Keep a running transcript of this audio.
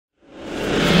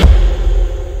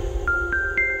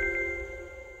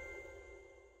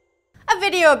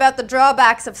video about the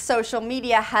drawbacks of social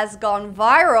media has gone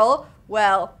viral,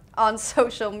 well, on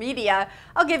social media.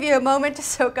 I'll give you a moment to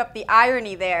soak up the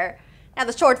irony there. Now,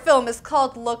 the short film is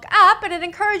called Look Up, and it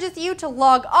encourages you to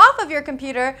log off of your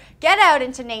computer, get out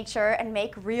into nature, and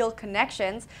make real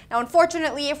connections. Now,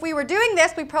 unfortunately, if we were doing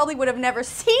this, we probably would have never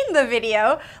seen the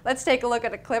video. Let's take a look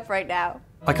at a clip right now.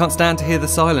 I can't stand to hear the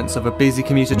silence of a busy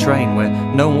commuter train where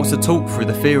no one wants to talk through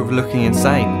the fear of looking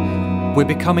insane. We're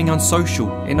becoming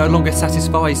unsocial. It no longer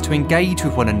satisfies to engage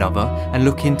with one another and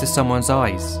look into someone's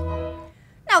eyes.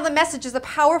 Now, the message is a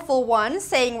powerful one,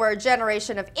 saying we're a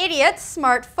generation of idiots,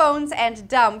 smartphones, and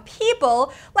dumb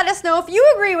people. Let us know if you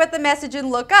agree with the message and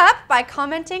Look Up by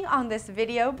commenting on this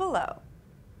video below.